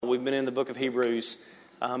We've been in the book of Hebrews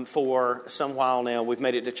for some while now. We've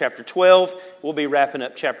made it to chapter 12. We'll be wrapping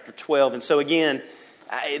up chapter 12. And so again,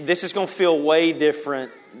 this is going to feel way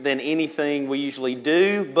different than anything we usually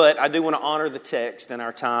do, but I do want to honor the text and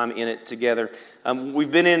our time in it together.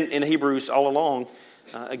 We've been in Hebrews all along,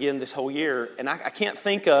 again, this whole year, and I can't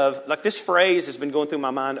think of, like this phrase has been going through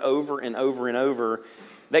my mind over and over and over,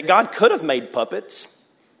 that God could have made puppets.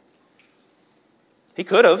 He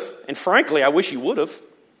could have, and frankly, I wish He would have.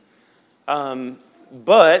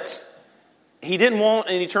 But He didn't want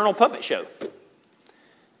an eternal puppet show.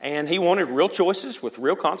 And He wanted real choices with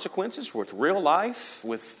real consequences, with real life.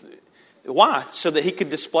 Why? So that He could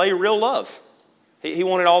display real love. He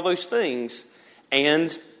wanted all those things.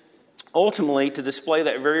 And ultimately to display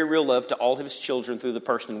that very real love to all of His children through the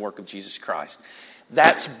person and work of Jesus Christ.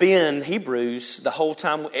 That's been Hebrews the whole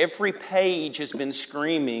time. Every page has been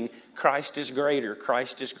screaming, Christ is greater,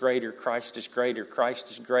 Christ is greater, Christ is greater, Christ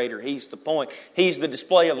is greater. He's the point. He's the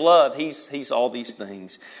display of love. He's all these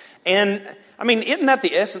things. And, I mean, isn't that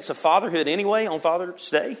the essence of fatherhood anyway on Father's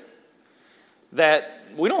Day? That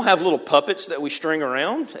we don't have little puppets that we string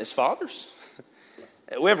around as fathers.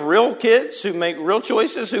 We have real kids who make real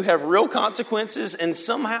choices, who have real consequences, and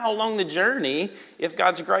somehow along the journey, if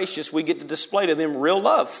God's gracious, we get to display to them real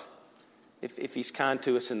love, if He's kind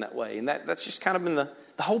to us in that way. And that's just kind of been the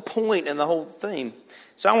whole point and the whole theme.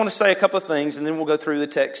 So I want to say a couple of things, and then we'll go through the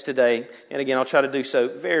text today. And again, I'll try to do so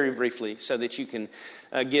very briefly so that you can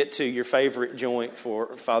get to your favorite joint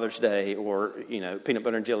for Father's Day or, peanut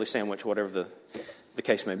butter and jelly sandwich, whatever the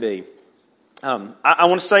case may be. I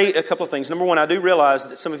want to say a couple of things. Number one, I do realize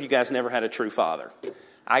that some of you guys never had a true father.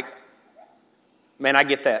 I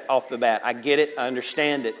get that off the bat. I get it. I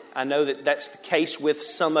understand it. I know that that's the case with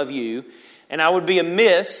some of you. And I would be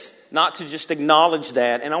amiss not to just acknowledge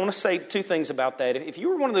that. And I want to say two things about that. If you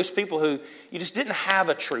were one of those people who you just didn't have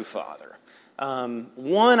a true father,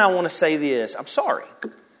 one, I want to say this. I'm sorry.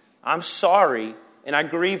 I'm sorry. And I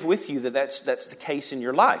grieve with you that's the case in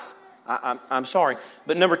your life. I'm sorry.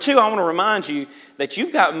 But number two, I want to remind you that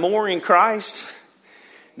you've got more in Christ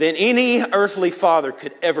than any earthly father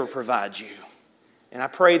could ever provide you. And I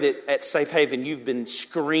pray that at Safe Haven you've been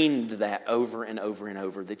screamed that over and over and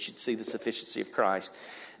over, that you'd see the sufficiency of Christ.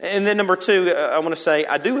 And then number two, I want to say,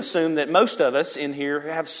 I do assume that most of us in here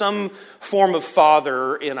have some form of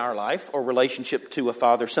father in our life or relationship to a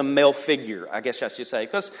father, some male figure, I guess I should say.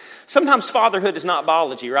 Because sometimes fatherhood is not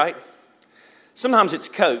biology, right? Sometimes it's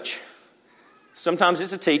a coach. Sometimes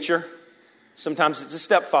it's a teacher. Sometimes it's a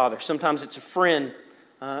stepfather. Sometimes it's a friend.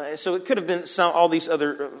 So it could have been all these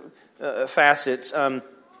other facets.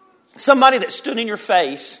 Somebody that stood in your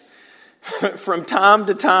face from time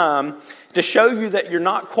to time to show you that you're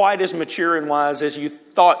not quite as mature and wise as you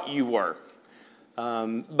thought you were.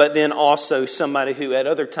 But then also somebody who at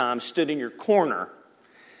other times stood in your corner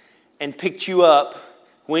and picked you up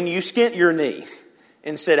when you skint your knee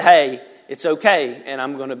and said, hey, it's okay, and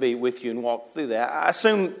I'm going to be with you and walk through that. I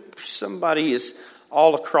assume somebody is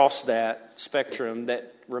all across that spectrum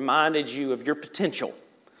that reminded you of your potential.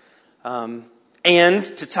 And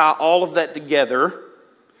to tie all of that together,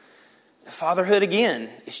 fatherhood, again,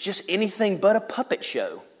 is just anything but a puppet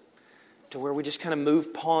show to where we just kind of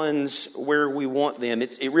move pawns where we want them.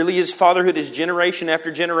 It really is, fatherhood is generation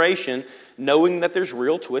after generation, knowing that there's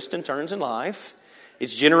real twists and turns in life.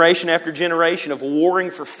 It's generation after generation of warring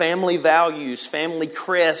for family values, family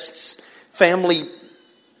crests, family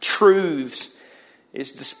truths. It's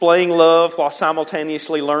displaying love while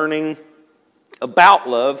simultaneously learning about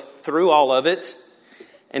love through all of it.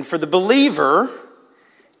 And for the believer,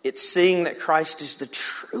 it's seeing that Christ is the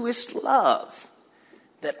truest love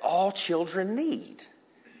that all children need.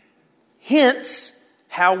 Hence,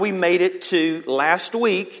 how we made it to last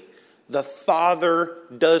week, the Father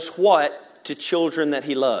does what to children that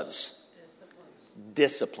He loves?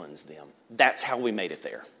 Disciplines them. That's how we made it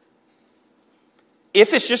there.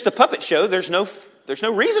 If it's just a puppet show, there's no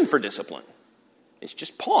reason for discipline. It's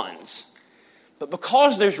just pawns. But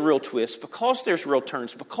because there's real twists, because there's real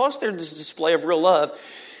turns, because there's a display of real love,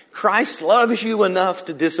 Christ loves you enough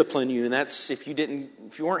to discipline you. And that's, if you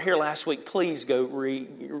weren't here last week, please go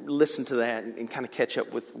listen to that and kind of catch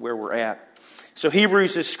up with where we're at. So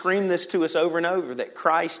Hebrews has screamed this to us over and over, that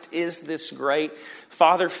Christ is this great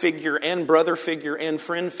father figure and brother figure and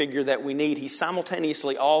friend figure that we need. He's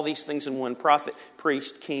simultaneously all these things in one: prophet,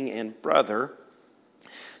 priest, king, and brother,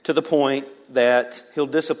 to the point that He'll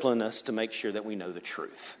discipline us to make sure that we know the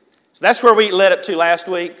truth. So that's where we led up to last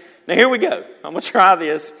week. Now here we go. I'm going to try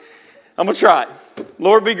this. I'm going to try it.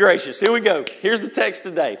 Lord be gracious. Here we go. Here's the text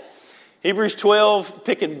today. Hebrews 12,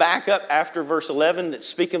 picking back up after verse 11, that's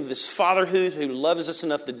speaking of this fatherhood who loves us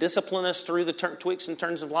enough to discipline us through the twists and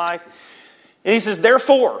turns of life. And he says,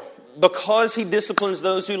 therefore, because he disciplines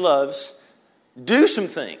those who loves, do some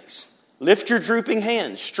things. Lift your drooping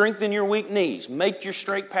hands, strengthen your weak knees, make your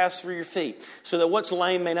straight paths for your feet, so that what's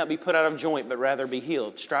lame may not be put out of joint, but rather be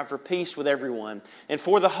healed. Strive for peace with everyone, and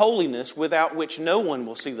for the holiness without which no one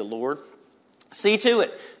will see the Lord. See to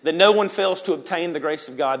it that no one fails to obtain the grace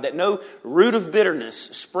of God, that no root of bitterness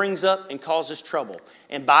springs up and causes trouble,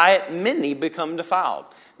 and by it many become defiled.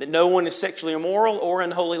 That no one is sexually immoral or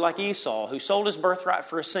unholy like Esau, who sold his birthright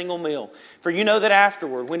for a single meal. For you know that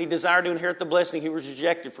afterward, when he desired to inherit the blessing, he was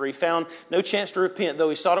rejected, for he found no chance to repent, though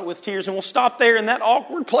he sought it with tears. And we'll stop there in that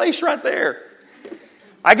awkward place right there.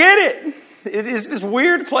 I get it. It is this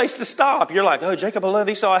weird place to stop. You're like, oh, Jacob I love,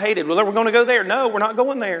 Esau I hated. Well, we're going to go there. No, we're not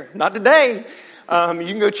going there. Not today. You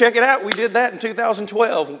can go check it out. We did that in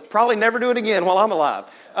 2012. We'll probably never do it again while I'm alive.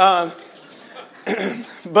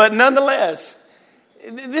 But nonetheless,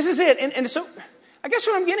 this is it. And so I guess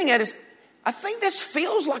what I'm getting at is I think this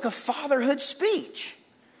feels like a fatherhood speech.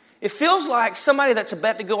 It feels like somebody that's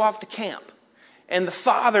about to go off to camp. And the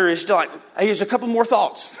father is like, hey, here's a couple more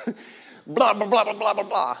thoughts. Blah, blah, blah, blah, blah, blah,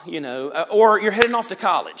 blah. You know, or you're heading off to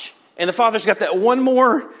college. And the father's got that one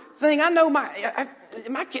more thing. I know my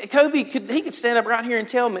kid, Kobe, he could stand up right here and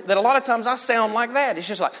tell me that a lot of times I sound like that. It's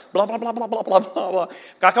just like blah, blah, blah, blah, blah, blah, blah, blah.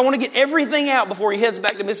 Like I want to get everything out before he heads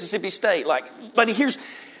back to Mississippi State. But he hears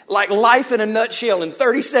like life in a nutshell in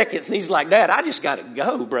 30 seconds. And he's like, Dad, I just got to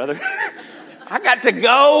go, brother. I got to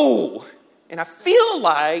go. And I feel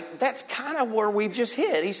like that's kind of where we've just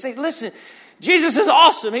hit. He's saying, listen, Jesus is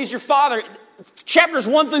awesome. He's your father. Chapters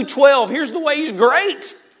 1 through 12, here's the way he's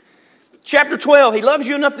great. Chapter 12, he loves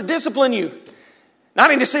you enough to discipline you. Now I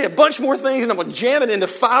need to say a bunch more things and I'm going to jam it into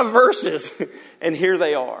 5 verses. And here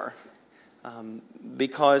they are.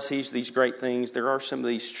 Because he's these great things, there are some of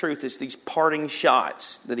these truths. It's these parting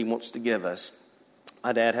shots that he wants to give us.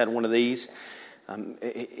 My dad had one of these.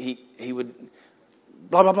 He would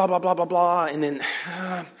blah, blah, blah, blah, blah, blah, blah. And then,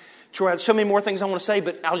 Troy, I have so many more things I want to say,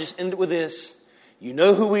 but I'll just end it with this. You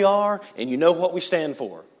know who we are and you know what we stand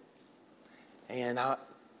for. And I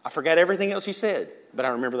forgot everything else he said, but I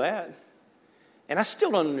remember that. And I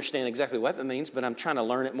still don't understand exactly what that means, but I'm trying to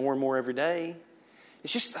learn it more and more every day.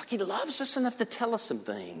 It's just like he loves us enough to tell us some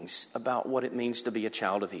things about what it means to be a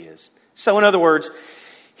child of his. So in other words,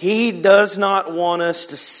 he does not want us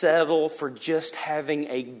to settle for just having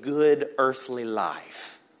a good earthly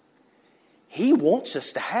life. He wants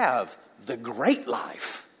us to have the great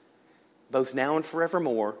life, both now and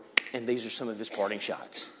forevermore. And these are some of his parting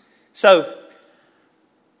shots. So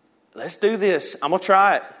let's do this. I'm going to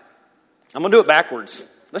try it. I'm going to do it backwards.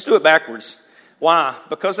 Let's do it backwards. Why?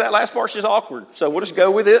 Because that last part's just awkward. So we'll just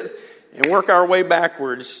go with it and work our way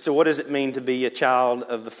backwards to what does it mean to be a child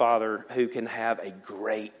of the Father who can have a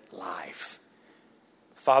great life.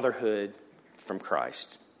 Fatherhood from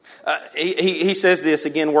Christ. He says this,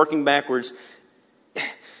 again, working backwards.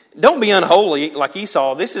 Don't be unholy like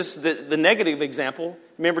Esau. This is the negative example.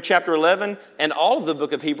 Remember chapter 11? And all of the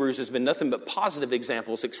book of Hebrews has been nothing but positive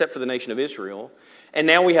examples except for the nation of Israel. And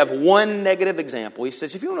now we have one negative example. He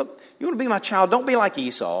says, if you want to be my child, don't be like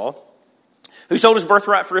Esau, who sold his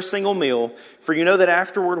birthright for a single meal. For you know that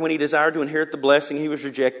afterward, when he desired to inherit the blessing, he was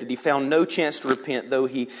rejected. He found no chance to repent, though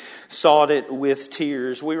he sought it with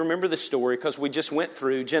tears. We remember this story because we just went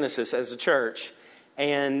through Genesis as a church.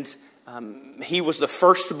 And he was the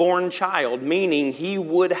firstborn child, meaning he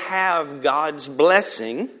would have God's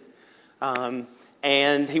blessing.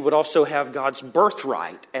 And he would also have God's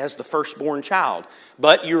birthright as the firstborn child.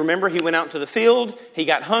 But you remember he went out into the field. He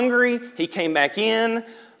got hungry. He came back in.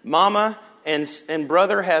 Mama and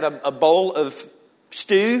brother had a bowl of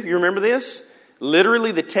stew. You remember this?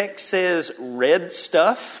 Literally, the text says red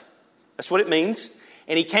stuff. That's what it means.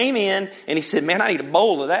 And he came in and he said, man, I need a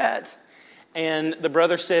bowl of that. And the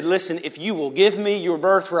brother said, listen, if you will give me your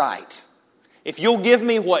birthright, if you'll give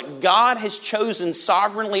me what God has chosen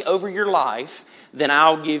sovereignly over your life, then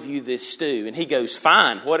I'll give you this stew. And he goes,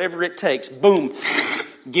 fine, whatever it takes. Boom.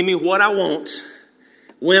 Give me what I want,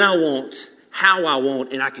 when I want, how I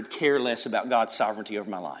want, and I could care less about God's sovereignty over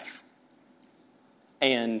my life.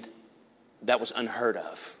 And that was unheard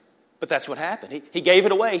of. But that's what happened. He gave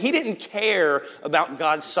it away. He didn't care about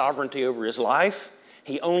God's sovereignty over his life.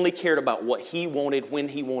 He only cared about what he wanted, when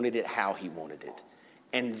he wanted it, how he wanted it.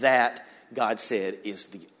 And that, God said, is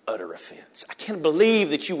the utter offense. I can't believe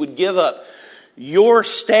that you would give up your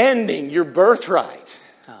standing, your birthright.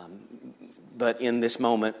 But in this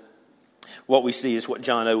moment, what we see is what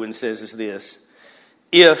John Owen says is this.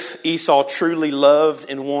 If Esau truly loved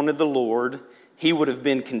and wanted the Lord, he would have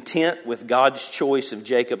been content with God's choice of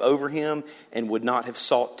Jacob over him and would not have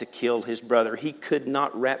sought to kill his brother. He could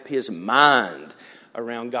not wrap his mind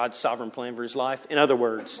around God's sovereign plan for his life. In other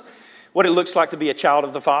words, what it looks like to be a child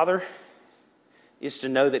of the Father is to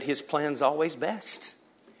know that his plan's always best,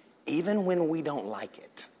 even when we don't like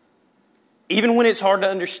it. Even when it's hard to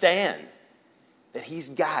understand, that he's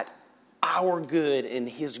got our good and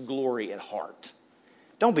his glory at heart.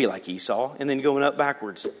 Don't be like Esau and then going up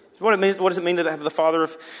backwards. What does it mean to have the Father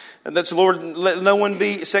of, that's the Lord, let no one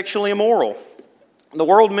be sexually immoral? The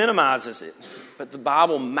world minimizes it, but the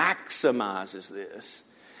Bible maximizes this.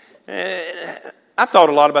 I've thought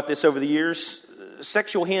a lot about this over the years.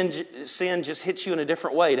 Sexual sin just hits you in a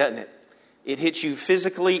different way, doesn't it? It hits you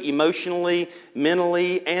physically, emotionally,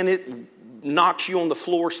 mentally, and it knocks you on the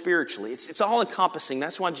floor spiritually. It's all encompassing.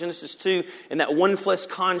 That's why Genesis 2 and that one flesh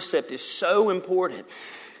concept is so important.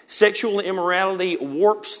 Sexual immorality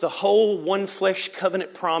warps the whole one flesh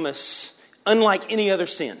covenant promise unlike any other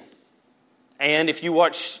sin. And if you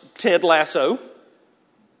watch Ted Lasso,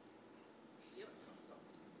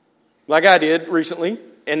 like I did recently,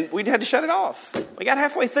 and we had to shut it off. We got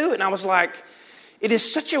halfway through it and I was like, it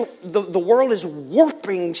is such a, the world is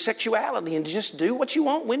warping sexuality and just do what you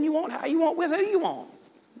want, when you want, how you want, with who you want.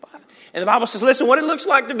 And the Bible says, listen, what it looks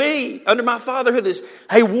like to be under my fatherhood is,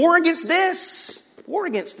 hey, war against this. War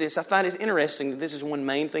against this. I find it interesting that this is one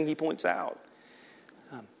main thing he points out.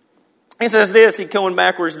 He says this, he's going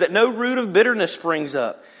backwards, that no root of bitterness springs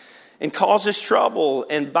up and causes trouble,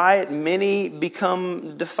 and by it many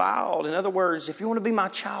become defiled. In other words, if you want to be my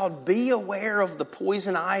child, be aware of the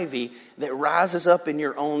poison ivy that rises up in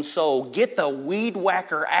your own soul. Get the weed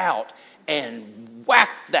whacker out and whack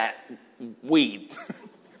that weed.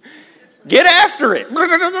 Get after it.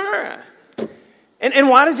 And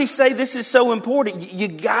why does he say this is so important? You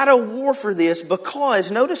got to war for this because,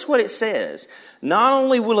 notice what it says. Not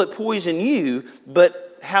only will it poison you,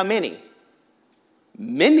 but how many?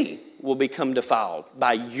 Many will become defiled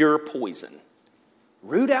by your poison.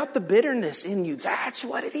 Root out the bitterness in you. That's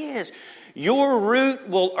what it is. Your root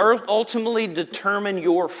will ultimately determine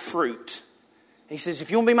your fruit. He says, if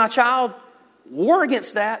you want to be my child, war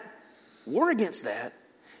against that. War against that.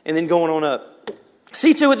 And then going on up.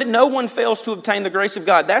 See to it that no one fails to obtain the grace of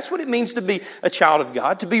God. That's what it means to be a child of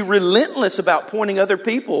God. To be relentless about pointing other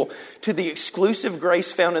people to the exclusive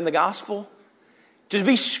grace found in the gospel. To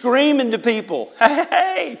be screaming to people,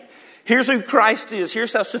 hey, here's who Christ is.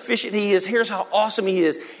 Here's how sufficient He is. Here's how awesome He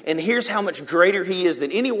is. And here's how much greater He is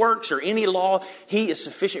than any works or any law. He is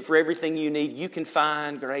sufficient for everything you need. You can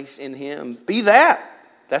find grace in Him. Be that.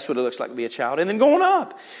 That's what it looks like to be a child. And then going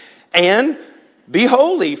up. And be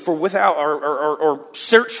holy, for without or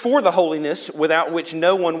search for the holiness without which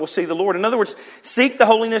no one will see the Lord. In other words, seek the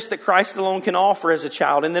holiness that Christ alone can offer as a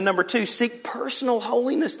child. And then number 2, seek personal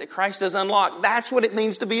holiness that Christ does unlock. That's what it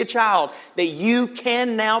means to be a child. That you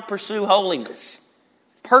can now pursue holiness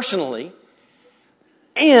personally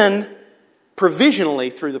and provisionally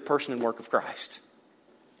through the person and work of Christ.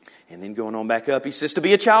 And then going on back up, he says to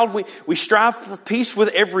be a child, we strive for peace with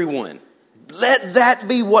everyone. Let that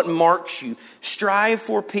be what marks you. Strive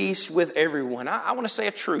for peace with everyone. I want to say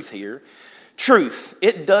a truth here. Truth,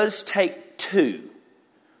 it does take 2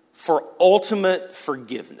 for ultimate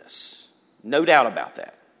forgiveness. No doubt about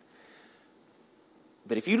that.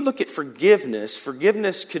 But if you look at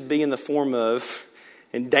forgiveness could be in the form of,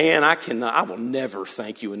 and Dan, I will never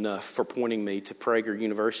thank you enough for pointing me to Prager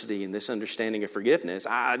University and this understanding of forgiveness.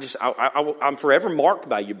 I'm forever marked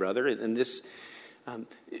by you, brother, and this.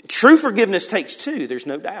 True forgiveness takes 2, there's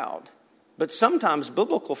no doubt. But sometimes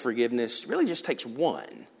biblical forgiveness really just takes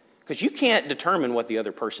 1. Because you can't determine what the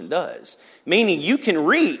other person does. Meaning you can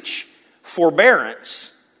reach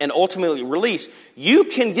forbearance and ultimately release. You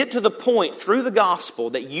can get to the point through the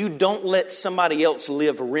gospel that you don't let somebody else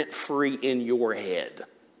live rent-free in your head.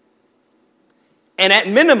 And at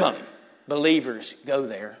minimum, believers, go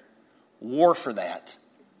there. War for that.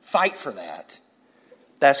 Fight for that.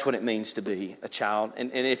 That's what it means to be a child.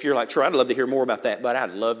 And if you're like, Troy, I'd love to hear more about that, but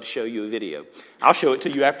I'd love to show you a video. I'll show it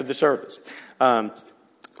to you after the service. But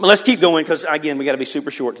let's keep going because, again, we got to be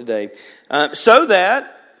super short today. So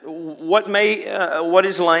that what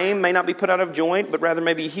is lame may not be put out of joint, but rather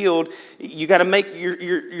may be healed. You got to make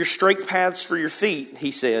your straight paths for your feet,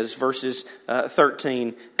 he says, verses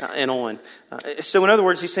 13 and on. So in other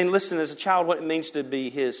words, he's saying, listen, as a child, what it means to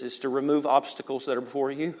be his is to remove obstacles that are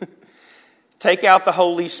before you. Take out the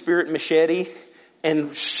Holy Spirit machete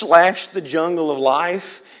and slash the jungle of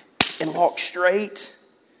life and walk straight.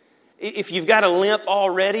 If you've got a limp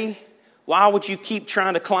already, why would you keep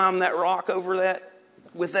trying to climb that rock over that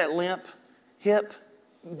with that limp hip.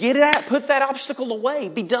 Get it out. Put that obstacle away.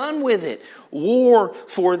 Be done with it. War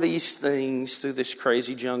for these things through this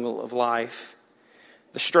crazy jungle of life.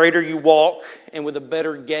 The straighter you walk and with a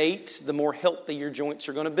better gait, the more healthy your joints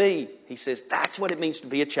are going to be. He says that's what it means to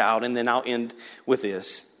be a child. And then I'll end with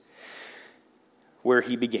this, where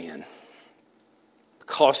he began.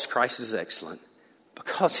 Because Christ is excellent,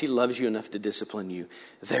 because he loves you enough to discipline you,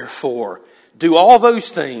 therefore, do all those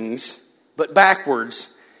things, but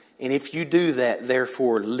backwards. And if you do that,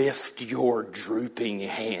 therefore, lift your drooping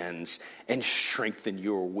hands and strengthen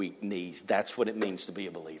your weak knees. That's what it means to be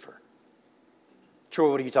a believer.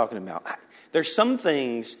 Troy, what are you talking about? There's some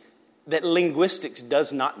things that linguistics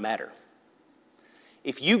does not matter.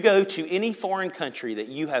 If you go to any foreign country that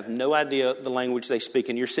you have no idea the language they speak,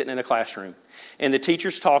 and you're sitting in a classroom, and the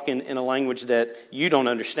teacher's talking in a language that you don't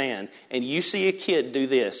understand, and you see a kid do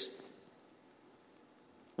this,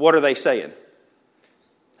 what are they saying?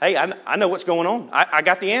 Hey, I know what's going on. I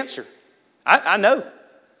got the answer. I know.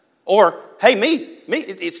 Or, hey, me.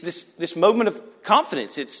 It's this moment of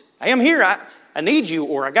confidence. It's, hey, I'm here. I need you,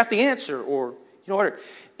 or I got the answer, or, you know what?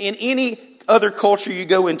 In any other culture you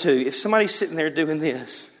go into, if somebody's sitting there doing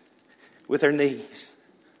this with their knees,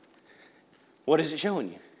 what is it showing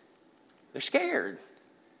you? They're scared.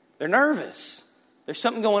 They're nervous. There's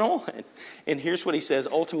something going on. And here's what he says.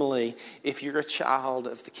 Ultimately, if you're a child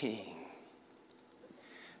of the King,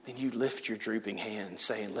 then you lift your drooping hands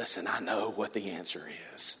saying, listen, I know what the answer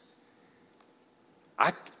is.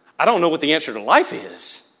 I don't know what the answer to life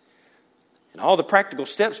is and all the practical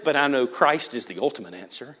steps, but I know Christ is the ultimate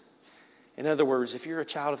answer. In other words, if you're a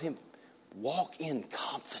child of him, walk in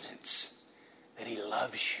confidence that he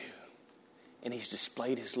loves you and he's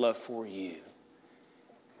displayed his love for you.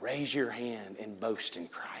 Raise your hand and boast in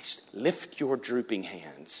Christ. Lift your drooping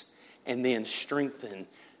hands and then strengthen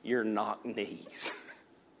your knock knees.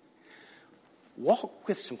 Walk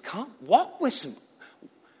with some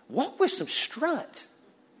strut.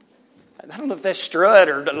 I don't know if that's strut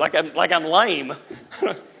or like I'm lame.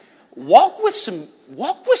 Walk with some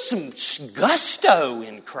gusto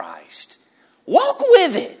in Christ. Walk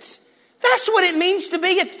with it. That's what it means to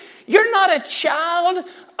be you're not a child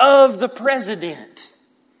of the president.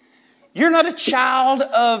 You're not a child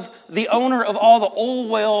of the owner of all the oil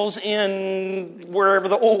wells in wherever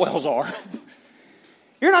the oil wells are.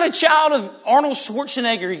 You're not a child of Arnold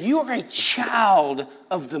Schwarzenegger. You are a child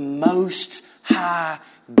of the Most High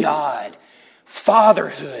God.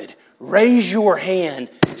 Fatherhood. Raise your hand.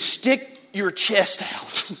 Stick your chest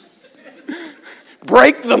out.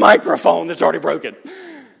 Break the microphone that's already broken.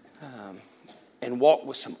 And walk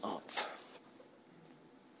with some oomph.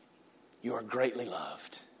 You are greatly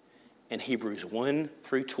loved. And Hebrews 1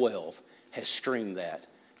 through 12 has streamed that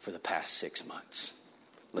for the past 6 months.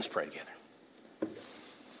 Let's pray together.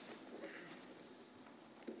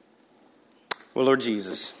 Well, Lord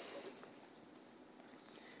Jesus,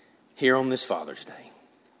 here on this Father's Day,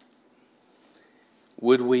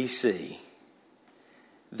 would we see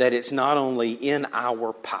that it's not only in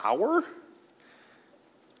our power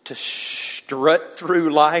to strut through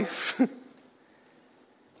life,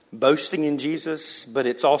 boasting in Jesus, but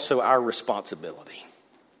it's also our responsibility.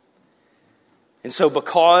 And so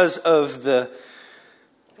because of the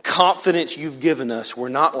confidence you've given us, we're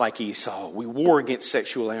not like Esau. We war against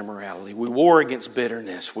sexual immorality. We war against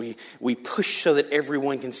bitterness. We push so that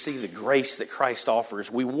everyone can see the grace that Christ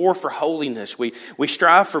offers. We war for holiness. We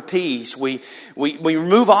strive for peace. We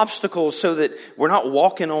remove obstacles so that we're not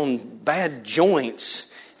walking on bad joints.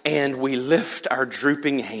 And we lift our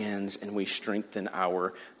drooping hands and we strengthen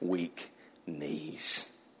our weak knees.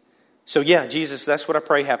 So yeah, Jesus, that's what I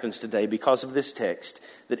pray happens today because of this text.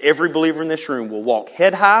 That every believer in this room will walk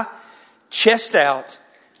head high, chest out,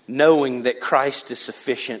 knowing that Christ is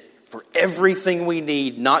sufficient for everything we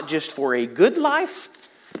need, not just for a good life,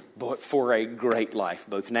 but for a great life,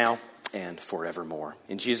 both now and forevermore.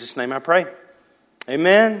 In Jesus' name I pray.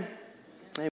 Amen.